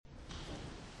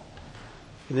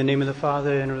In the name of the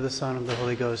Father, and of the Son, and of the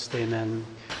Holy Ghost, amen.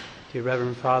 Dear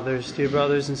Reverend Fathers, dear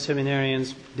brothers and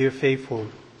seminarians, dear faithful.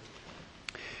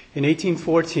 In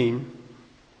 1814,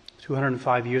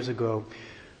 205 years ago,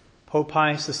 Pope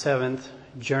Pius VII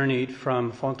journeyed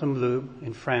from Fontainebleau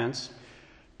in France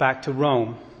back to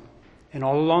Rome. And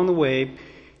all along the way,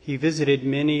 he visited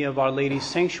many of Our Lady's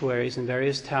sanctuaries in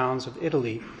various towns of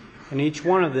Italy. In each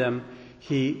one of them,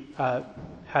 he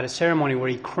had a ceremony where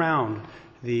he crowned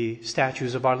the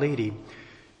statues of Our Lady.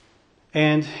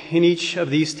 And in each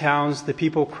of these towns, the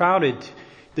people crowded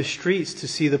the streets to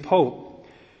see the Pope.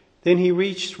 Then he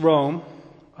reached Rome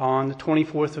on the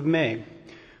 24th of May,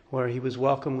 where he was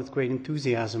welcomed with great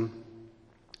enthusiasm.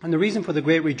 And the reason for the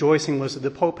great rejoicing was that the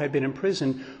Pope had been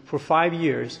imprisoned for 5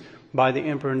 years by the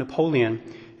Emperor Napoleon,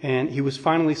 and he was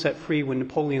finally set free when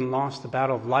Napoleon lost the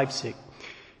Battle of Leipzig.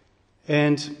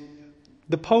 And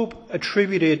the Pope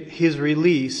attributed his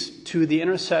release to the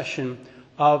intercession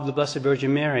of the Blessed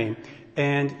Virgin Mary,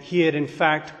 and he had in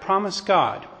fact promised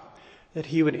God that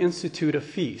he would institute a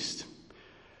feast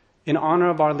in honor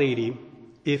of Our Lady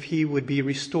if he would be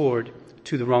restored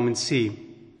to the Roman See.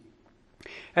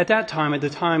 At that time, at the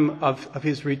time of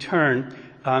his return,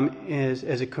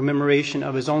 as a commemoration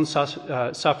of his own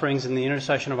sufferings and the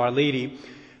intercession of Our Lady,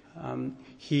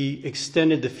 he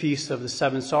extended the Feast of the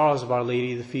Seven Sorrows of Our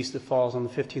Lady, the feast that falls on the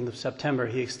 15th of September.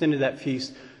 He extended that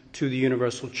feast to the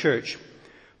Universal Church.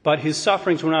 But his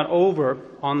sufferings were not over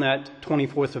on that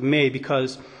 24th of May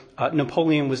because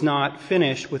Napoleon was not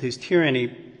finished with his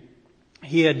tyranny.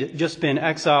 He had just been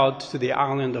exiled to the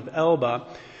island of Elba,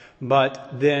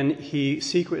 but then he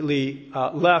secretly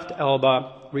left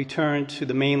Elba, returned to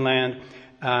the mainland,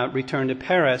 returned to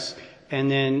Paris, and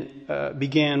then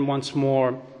began once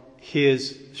more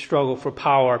his struggle for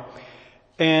power.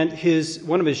 And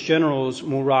one of his generals,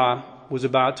 Murat, was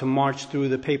about to march through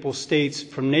the Papal States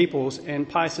from Naples, and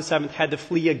Pius VII had to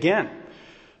flee again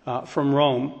from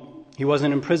Rome. He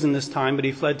wasn't in prison this time, but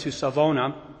he fled to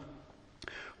Savona,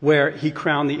 where he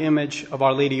crowned the image of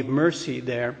Our Lady of Mercy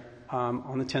there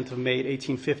on the 10th of May,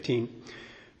 1815.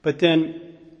 But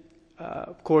then,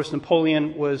 of course,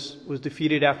 Napoleon was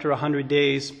defeated after 100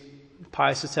 days.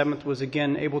 Pius VII was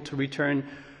again able to return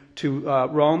to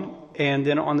Rome, and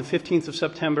then on the 15th of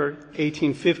September,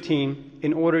 1815,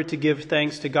 in order to give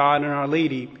thanks to God and Our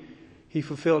Lady, he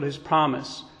fulfilled his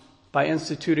promise by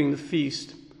instituting the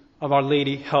feast of Our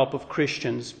Lady, Help of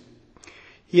Christians.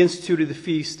 He instituted the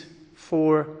feast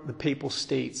for the Papal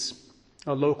States,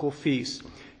 a local feast,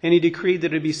 and he decreed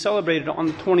that it be celebrated on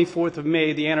the 24th of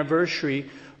May, the anniversary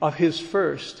of his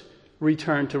first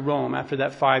return to Rome after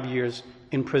that 5 years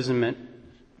imprisonment.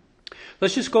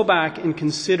 Let's just go back and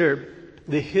consider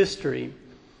the history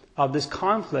of this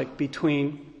conflict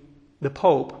between the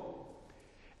Pope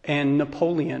and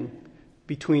Napoleon,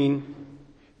 between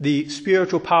the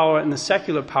spiritual power and the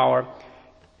secular power,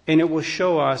 and it will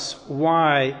show us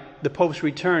why the Pope's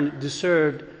return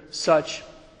deserved such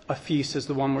a feast as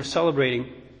the one we're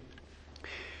celebrating.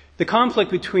 The conflict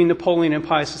between Napoleon and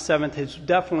Pius VII is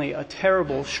definitely a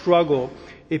terrible struggle.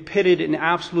 It pitted an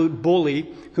absolute bully,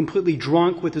 completely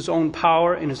drunk with his own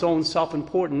power and his own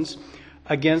self-importance,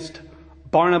 against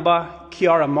Barnaba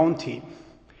Chiaramonti,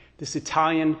 this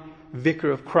Italian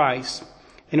vicar of Christ.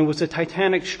 And it was a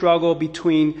titanic struggle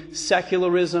between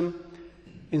secularism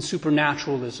and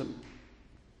supernaturalism.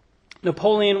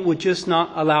 Napoleon would just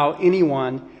not allow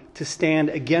anyone to stand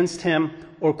against him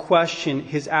or question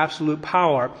his absolute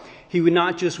power. He would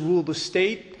not just rule the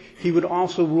state, he would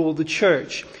also rule the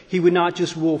church. He would not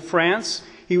just rule France,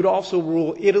 he would also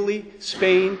rule Italy,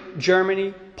 Spain,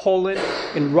 Germany, Poland,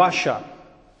 and Russia.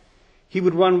 He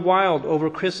would run wild over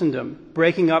Christendom,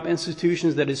 breaking up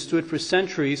institutions that had stood for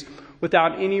centuries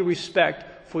without any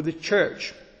respect for the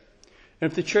church. And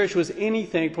if the church was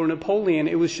anything for Napoleon,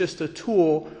 it was just a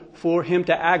tool for him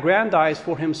to aggrandize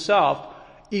for himself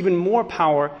even more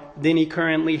power than he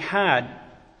currently had.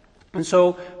 And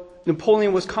so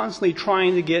Napoleon was constantly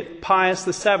trying to get Pius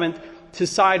VII to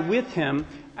side with him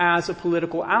as a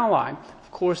political ally.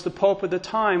 Of course, the Pope at the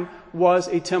time was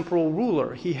a temporal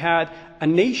ruler. He had a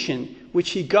nation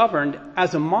which he governed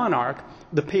as a monarch,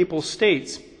 the Papal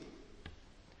States.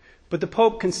 But the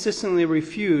Pope consistently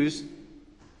refused.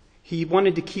 He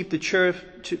wanted to keep the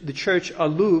church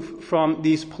aloof from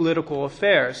these political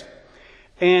affairs.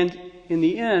 And in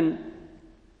the end,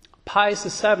 Pius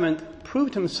VII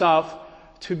proved himself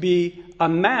to be a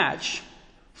match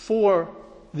for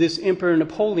this Emperor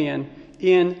Napoleon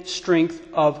in strength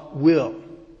of will.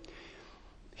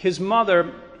 His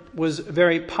mother was a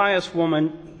very pious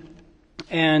woman,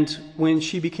 and when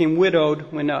she became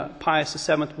widowed, when Pius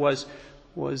VII was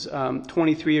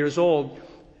 23 years old,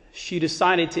 she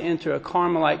decided to enter a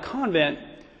Carmelite convent,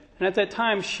 and at that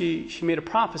time she made a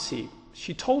prophecy.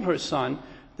 She told her son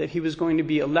that he was going to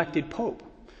be elected pope,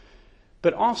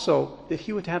 but also that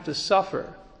he would have to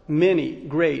suffer many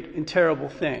great and terrible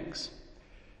things.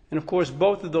 And of course,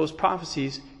 both of those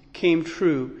prophecies came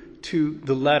true to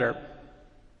the letter.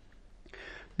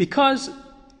 Because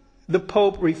the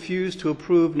Pope refused to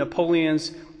approve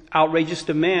Napoleon's outrageous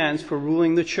demands for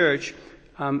ruling the church,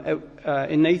 in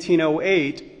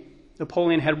 1808,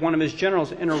 Napoleon had one of his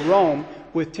generals enter Rome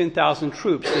with 10,000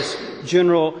 troops, this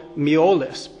General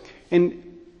Meaulus. And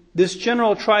this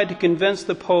general tried to convince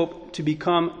the Pope to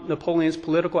become Napoleon's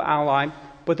political ally,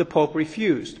 but the Pope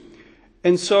refused.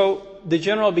 And so the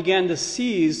general began to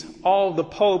seize all of the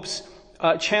Pope's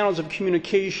channels of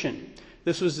communication.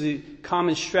 This was the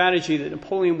common strategy that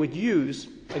Napoleon would use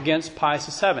against Pius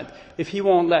VII. If he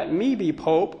won't let me be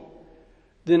Pope,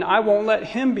 then I won't let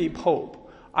him be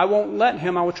Pope. I won't let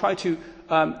him. I will try to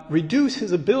reduce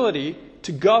his ability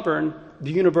to govern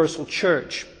the universal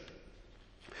church.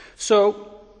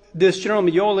 So this General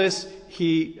Meaulus,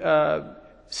 he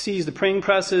seized the printing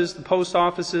presses, the post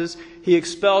offices. He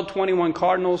expelled 21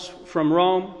 cardinals from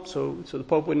Rome, so the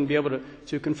Pope wouldn't be able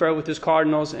to confer with his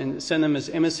cardinals and send them as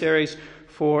emissaries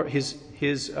for his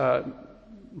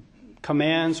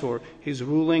commands or his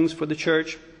rulings for the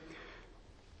church.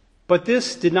 But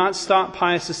this did not stop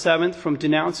Pius VII from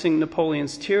denouncing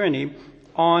Napoleon's tyranny.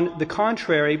 On the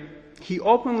contrary, he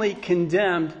openly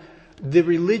condemned the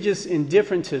religious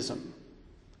indifferentism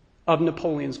of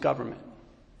Napoleon's government.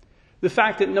 The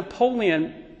fact that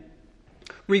Napoleon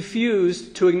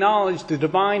refused to acknowledge the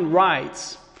divine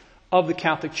rights of the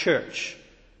Catholic Church.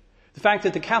 The fact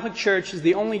that the Catholic Church is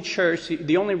the only church,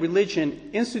 the only religion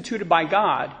instituted by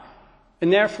God,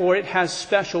 and therefore it has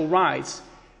special rights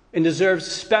and deserves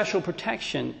special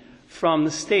protection from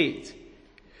the state.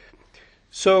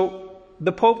 So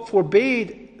the Pope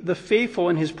forbade the faithful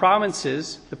in his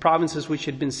provinces, the provinces which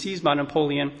had been seized by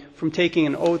Napoleon, from taking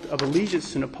an oath of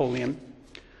allegiance to Napoleon.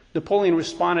 Napoleon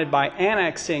responded by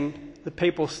annexing the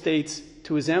papal states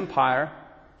to his empire.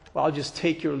 Well, I'll just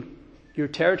take your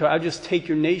territory. I'll just take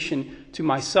your nation to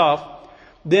myself.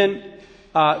 Then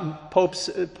Pope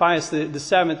Pius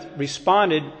VII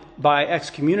responded by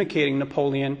excommunicating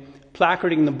Napoleon,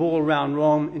 placarding the bull around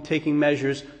Rome, and taking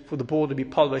measures for the bull to be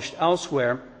published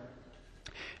elsewhere.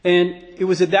 And it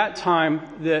was at that time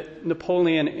that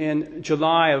Napoleon, in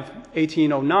July of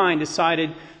 1809,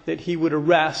 decided that he would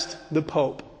arrest the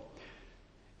Pope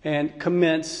and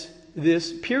commence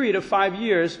this period of 5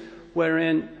 years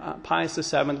wherein Pius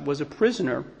VII was a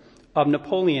prisoner of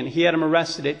Napoleon. He had him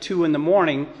arrested at 2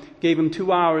 a.m, gave him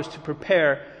 2 hours to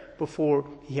prepare before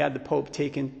he had the Pope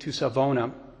taken to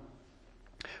Savona.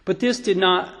 But this did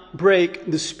not break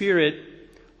the spirit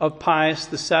of Pius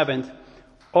VII.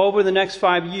 Over the next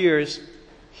 5 years,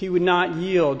 he would not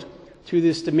yield to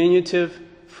this diminutive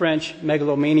French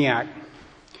megalomaniac.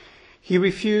 He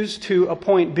refused to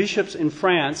appoint bishops in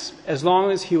France as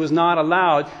long as he was not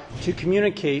allowed to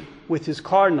communicate with his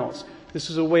cardinals. This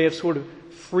was a way of sort of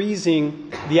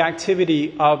freezing the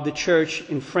activity of the church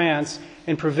in France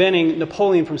and preventing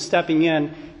Napoleon from stepping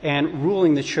in and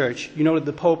ruling the church. You know that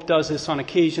the Pope does this on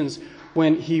occasions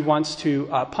when he wants to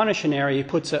punish an area. He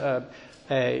puts a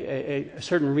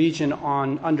certain region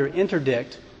under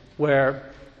interdict,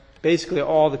 where basically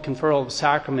all the conferral of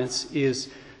sacraments is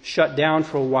shut down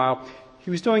for a while. He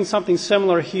was doing something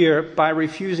similar here by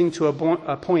refusing to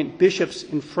appoint bishops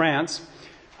in France.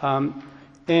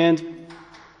 And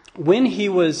when he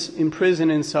was in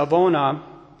prison in Savona,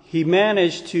 he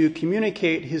managed to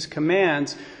communicate his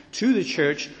commands to the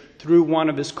church through one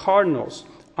of his cardinals,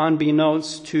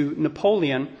 unbeknownst to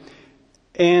Napoleon.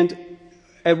 And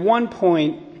at one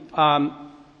point,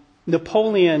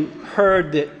 Napoleon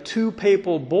heard that 2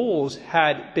 papal bulls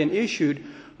had been issued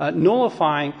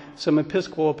nullifying some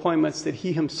episcopal appointments that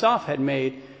he himself had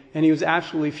made, and he was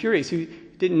absolutely furious. He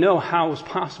didn't know how it was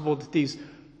possible that these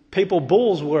papal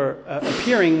bulls were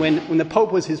appearing when the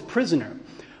Pope was his prisoner.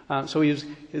 So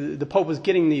the Pope was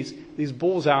getting these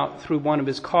bulls out through one of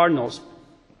his cardinals.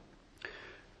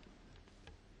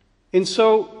 And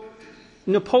so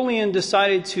Napoleon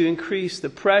decided to increase the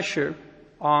pressure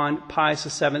on Pius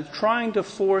VII, trying to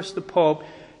force the Pope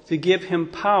to give him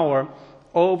power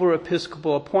over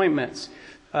episcopal appointments.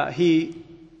 He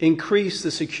increased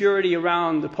the security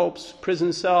around the Pope's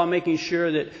prison cell, making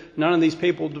sure that none of these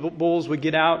papal bulls would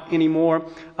get out anymore.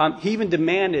 He even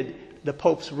demanded the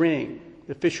Pope's ring,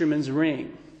 the fisherman's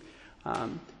ring,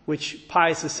 which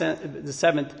Pius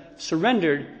VII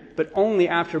surrendered, but only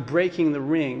after breaking the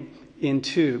ring in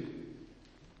 2.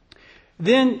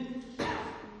 Then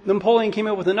Napoleon came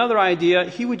up with another idea.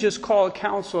 He would just call a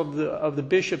council of the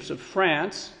bishops of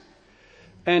France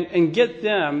and get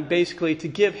them basically to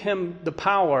give him the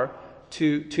power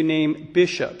to name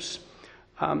bishops.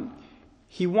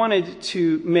 He wanted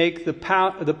to make the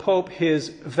Pope his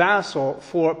vassal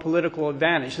for political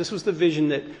advantage. This was the vision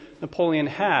that Napoleon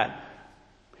had.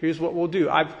 Here's what we'll do.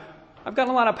 I've got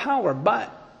a lot of power,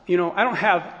 but I don't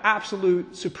have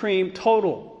absolute, supreme,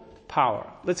 total power.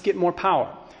 Let's get more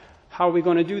power. How are we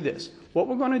going to do this? What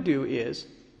we're going to do is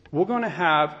we're going to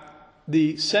have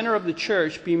the center of the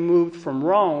church be moved from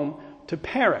Rome to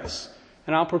Paris.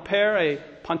 And I'll prepare a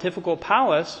pontifical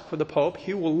palace for the Pope.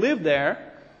 He will live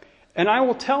there, and I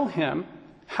will tell him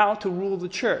how to rule the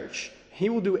church. He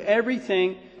will do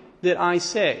everything that I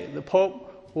say. The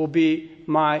Pope will be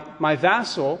my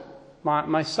vassal,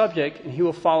 my subject, and he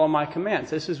will follow my commands.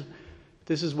 This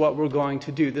is what we're going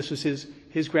to do. This was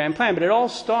his grand plan. But it all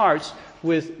starts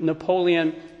with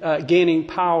Napoleon gaining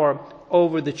power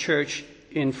over the church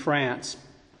in France.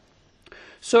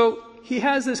 So he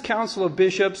has this council of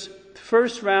bishops.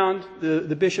 First round,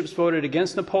 the bishops voted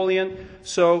against Napoleon,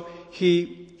 so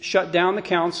he shut down the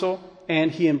council and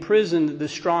he imprisoned the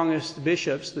strongest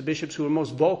bishops, the bishops who were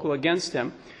most vocal against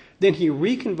him. Then he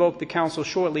reconvoked the council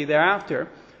shortly thereafter,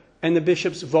 and the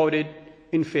bishops voted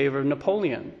in favor of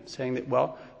Napoleon, saying that,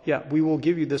 well, yeah, we will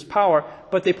give you this power.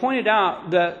 But they pointed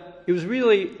out that it was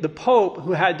really the Pope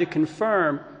who had to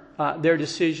confirm their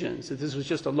decisions, that this was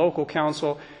just a local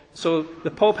council. So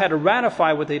the Pope had to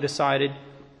ratify what they decided,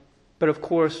 but of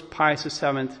course Pius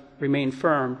VII remained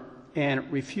firm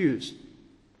and refused.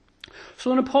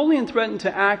 So Napoleon threatened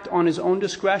to act on his own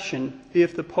discretion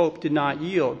if the Pope did not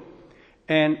yield.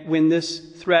 And when this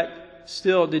threat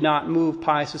still did not move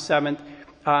Pius VII,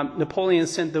 Napoleon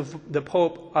sent the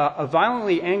Pope a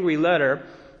violently angry letter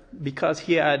because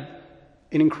he had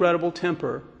an incredible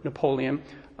temper, Napoleon.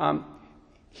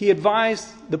 He advised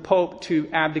the Pope to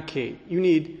abdicate. You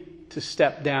need to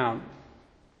step down.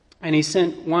 And he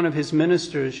sent one of his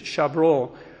ministers,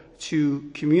 Chabrol,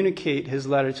 to communicate his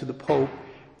letter to the Pope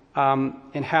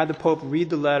and had the Pope read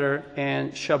the letter.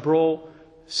 And Chabrol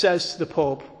says to the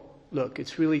Pope, look,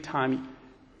 it's really time.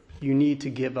 You need to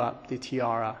give up the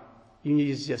tiara. You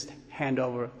need to just hand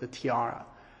over the tiara.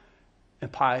 And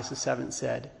Pius VII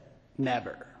said,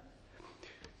 never.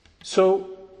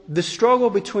 So the struggle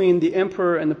between the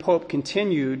emperor and the Pope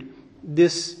continued.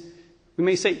 This, we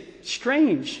may say,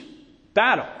 strange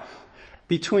battle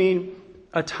between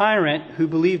a tyrant who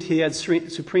believed he had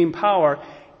supreme power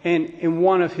and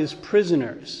one of his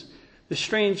prisoners. The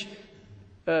strange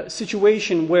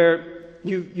situation where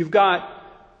you've got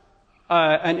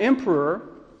an emperor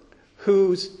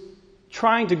who's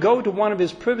trying to go to one of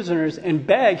his prisoners and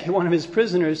beg one of his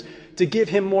prisoners to give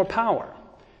him more power,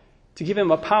 to give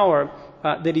him a power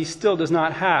that he still does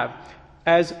not have.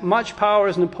 As much power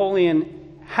as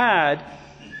Napoleon had,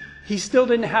 he still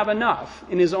didn't have enough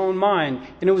in his own mind.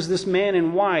 And it was this man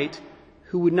in white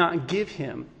who would not give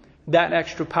him that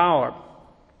extra power.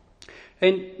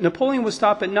 And Napoleon would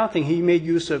stop at nothing. He made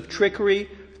use of trickery,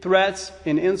 threats,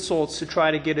 and insults to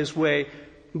try to get his way.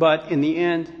 But in the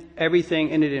end, everything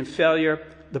ended in failure.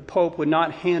 The Pope would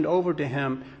not hand over to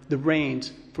him the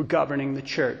reins for governing the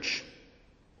church.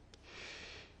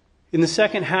 In the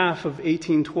second half of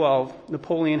 1812,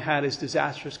 Napoleon had his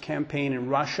disastrous campaign in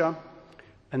Russia.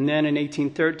 And then in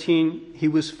 1813, he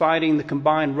was fighting the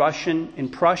combined Russian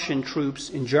and Prussian troops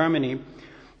in Germany.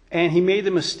 And he made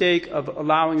the mistake of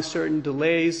allowing certain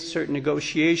delays, certain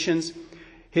negotiations.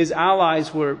 His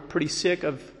allies were pretty sick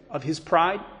of his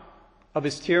pride, of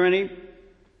his tyranny.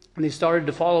 And they started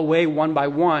to fall away one by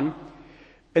one.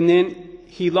 And then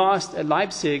he lost at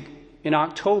Leipzig in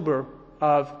October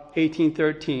of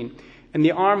 1813. And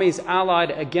the armies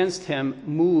allied against him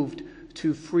moved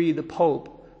to free the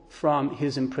Pope from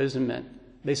his imprisonment.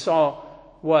 They saw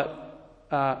what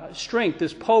strength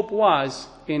this Pope was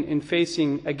in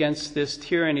facing against this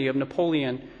tyranny of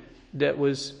Napoleon that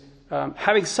was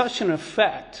having such an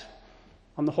effect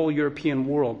on the whole European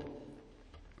world.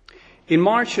 In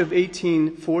March of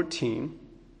 1814,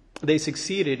 they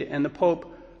succeeded, and the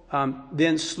Pope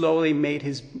then slowly made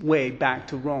his way back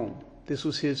to Rome. This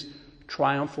was his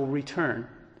triumphal return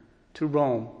to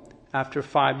Rome after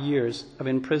 5 years of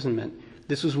imprisonment.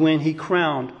 This was when he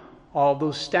crowned all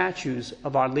those statues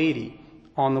of Our Lady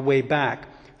on the way back.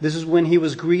 This is when he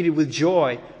was greeted with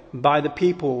joy by the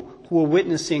people who were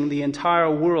witnessing the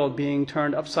entire world being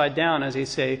turned upside down, as they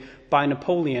say, by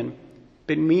Napoleon.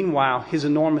 But meanwhile, his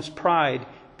enormous pride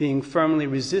being firmly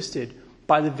resisted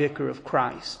by the Vicar of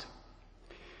Christ.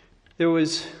 There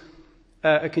was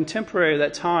a contemporary at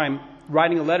that time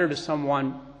writing a letter to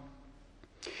someone,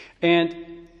 and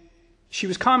She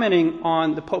was commenting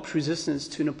on the Pope's resistance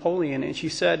to Napoleon, and she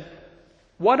said,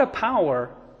 "What a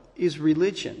power is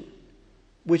religion,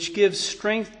 which gives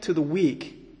strength to the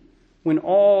weak when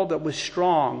all that was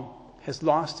strong has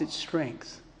lost its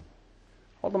strength."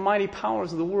 All the mighty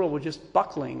powers of the world were just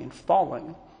buckling and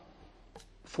falling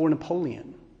for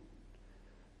Napoleon.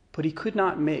 But he could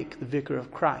not make the Vicar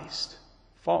of Christ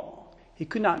fall. He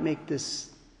could not make this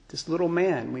little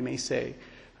man, we may say,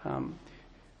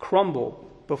 crumble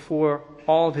before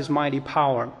all of his mighty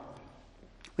power.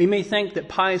 We may think that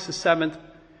Pius VII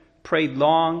prayed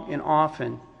long and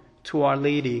often to Our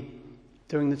Lady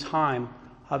during the time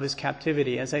of his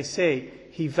captivity. As I say,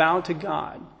 he vowed to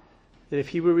God that if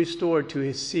he were restored to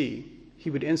his see, he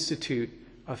would institute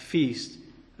a feast,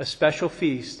 a special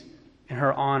feast in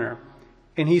her honor.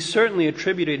 And he certainly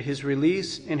attributed his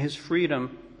release and his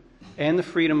freedom and the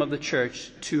freedom of the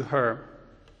church to her.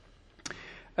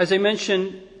 As I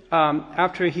mentioned,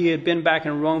 after he had been back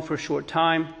in Rome for a short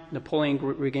time, Napoleon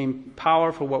regained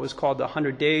power for what was called the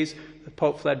 100 Days. The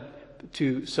Pope fled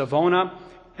to Savona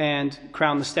and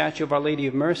crowned the statue of Our Lady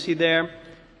of Mercy there.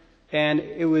 And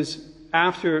it was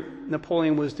after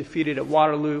Napoleon was defeated at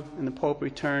Waterloo and the Pope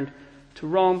returned to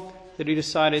Rome that he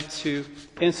decided to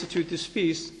institute this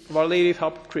feast of Our Lady of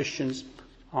Help of Christians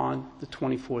on the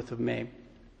 24th of May.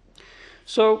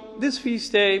 So this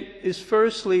feast day is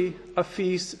firstly a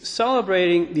feast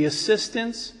celebrating the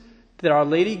assistance that Our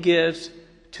Lady gives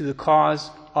to the cause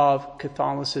of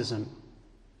Catholicism.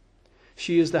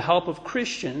 She is the help of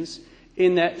Christians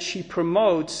in that she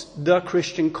promotes the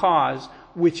Christian cause,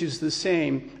 which is the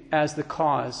same as the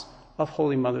cause of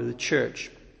Holy Mother of the Church.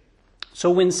 So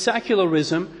when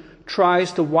secularism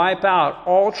tries to wipe out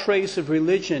all trace of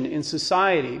religion in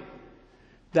society,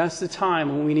 that's the time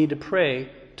when we need to pray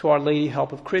to Our Lady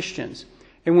Help of Christians.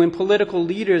 And when political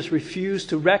leaders refuse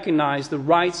to recognize the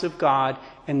rights of God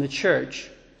and the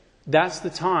Church, that's the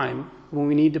time when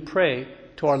we need to pray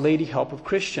to Our Lady Help of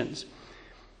Christians.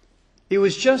 It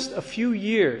was just a few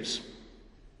years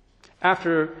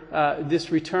after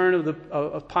this return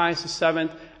of Pius VII,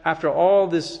 after all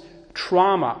this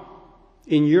trauma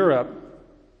in Europe,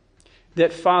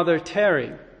 that Father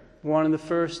Terry, one of the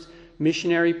first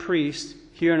missionary priests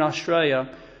here in Australia,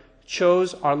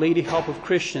 chose Our Lady Help of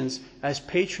Christians as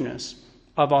patroness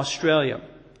of Australia.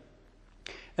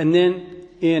 And then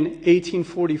in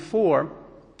 1844,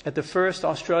 at the first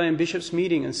Australian Bishops'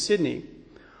 meeting in Sydney,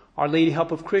 Our Lady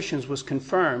Help of Christians was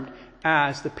confirmed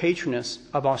as the patroness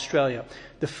of Australia,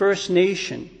 the first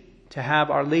nation to have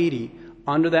Our Lady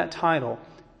under that title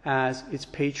as its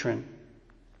patron.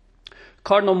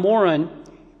 Cardinal Morin,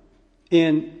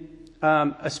 in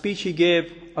a speech he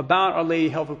gave about Our Lady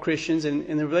Help of Christians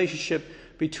and the relationship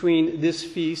between this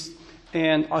feast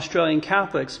and Australian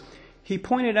Catholics, he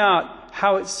pointed out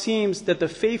how it seems that the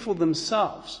faithful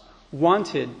themselves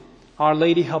wanted Our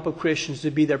Lady Help of Christians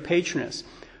to be their patroness,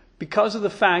 because of the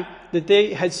fact that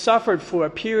they had suffered for a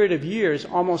period of years,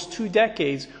 almost 2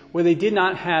 decades, where they did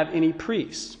not have any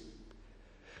priests.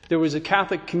 There was a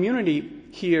Catholic community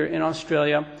here in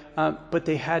Australia, but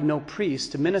they had no priests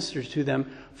to minister to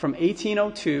them from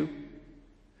 1802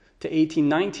 to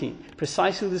 1819,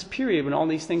 precisely this period when all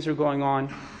these things are going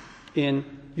on in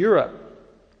Europe.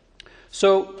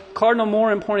 So Cardinal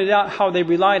Morin pointed out how they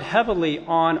relied heavily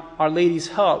on Our Lady's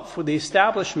help for the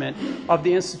establishment of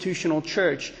the institutional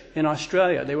church in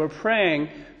Australia. They were praying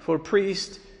for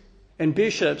priests and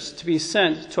bishops to be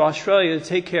sent to Australia to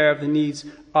take care of the needs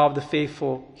of the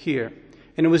faithful here.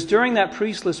 And it was during that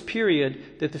priestless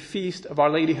period that the Feast of Our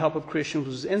Lady Help of Christians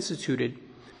was instituted.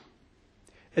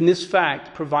 And this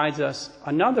fact provides us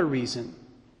another reason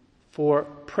for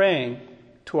praying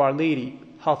to Our Lady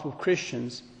Help of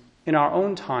Christians in our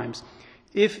own times.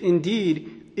 If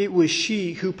indeed it was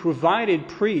she who provided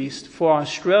priests for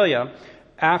Australia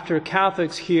after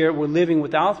Catholics here were living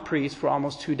without priests for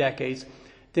almost 2 decades,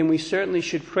 then we certainly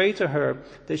should pray to her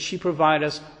that she provide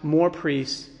us more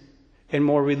priests and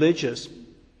more religious.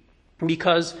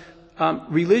 Because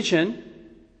religion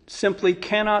simply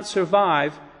cannot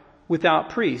survive without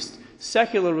priests.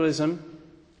 Secularism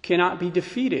cannot be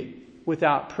defeated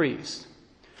without priests.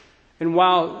 And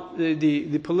while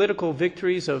the political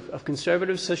victories of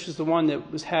conservatives, such as the one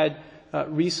that was had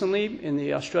recently in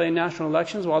the Australian national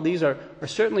elections, while these are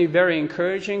certainly very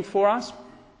encouraging for us,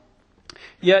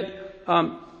 yet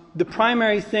the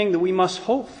primary thing that we must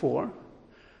hope for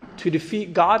to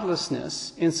defeat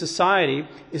godlessness in society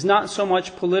is not so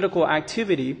much political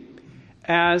activity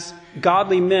as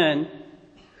godly men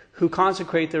who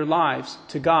consecrate their lives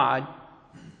to God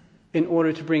in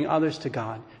order to bring others to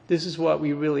God. This is what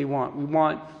we really want. We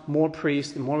want more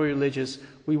priests and more religious.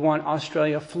 We want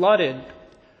Australia flooded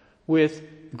with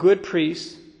good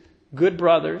priests, good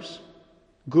brothers,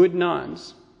 good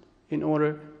nuns, in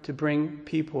order to bring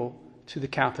people to the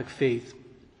Catholic faith.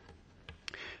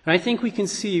 And I think we can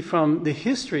see from the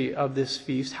history of this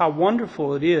feast how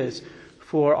wonderful it is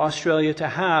for Australia to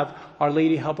have Our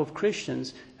Lady Help of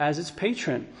Christians as its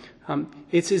patron.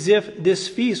 It's as if this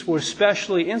feast were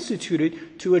specially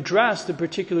instituted to address the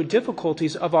particular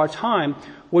difficulties of our time,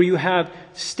 where you have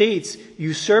states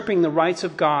usurping the rights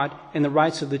of God and the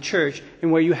rights of the church, and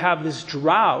where you have this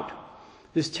drought,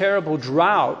 this terrible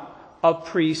drought of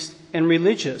priests and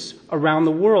religious around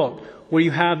the world, where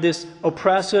you have this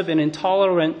oppressive and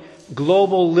intolerant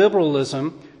global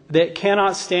liberalism that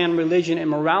cannot stand religion and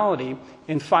morality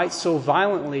and fights so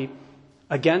violently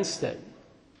against it.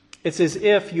 It's as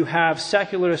if you have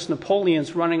secularist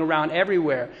Napoleons running around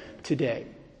everywhere today.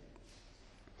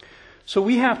 So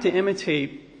we have to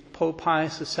imitate Pope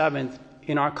Pius VII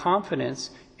in our confidence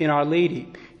in Our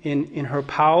Lady, in her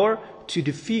power to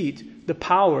defeat the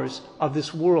powers of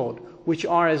this world, which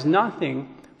are as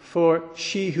nothing for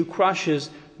she who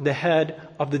crushes the head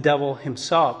of the devil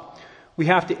himself. We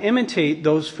have to imitate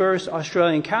those first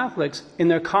Australian Catholics in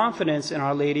their confidence in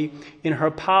Our Lady, in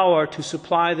her power to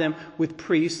supply them with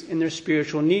priests in their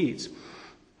spiritual needs.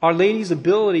 Our Lady's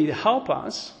ability to help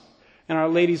us and Our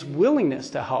Lady's willingness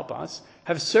to help us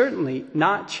have certainly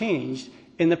not changed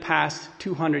in the past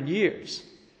 200 years.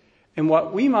 And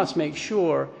what we must make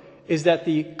sure is that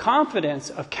the confidence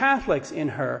of Catholics in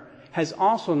her has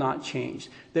also not changed.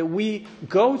 That we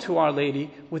go to Our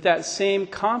Lady with that same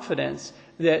confidence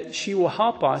that she will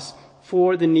help us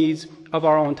for the needs of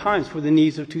our own times, for the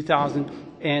needs of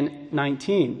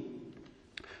 2019.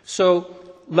 So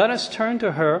let us turn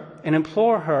to her and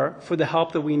implore her for the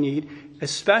help that we need,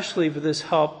 especially for this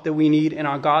help that we need in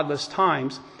our godless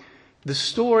times. The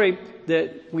story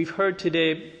that we've heard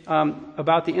today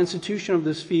about the institution of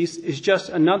this feast is just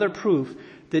another proof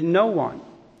that no one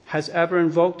has ever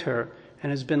invoked her and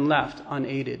has been left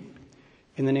unaided.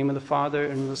 In the name of the Father,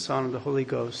 and of the Son, and of the Holy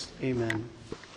Ghost. Amen.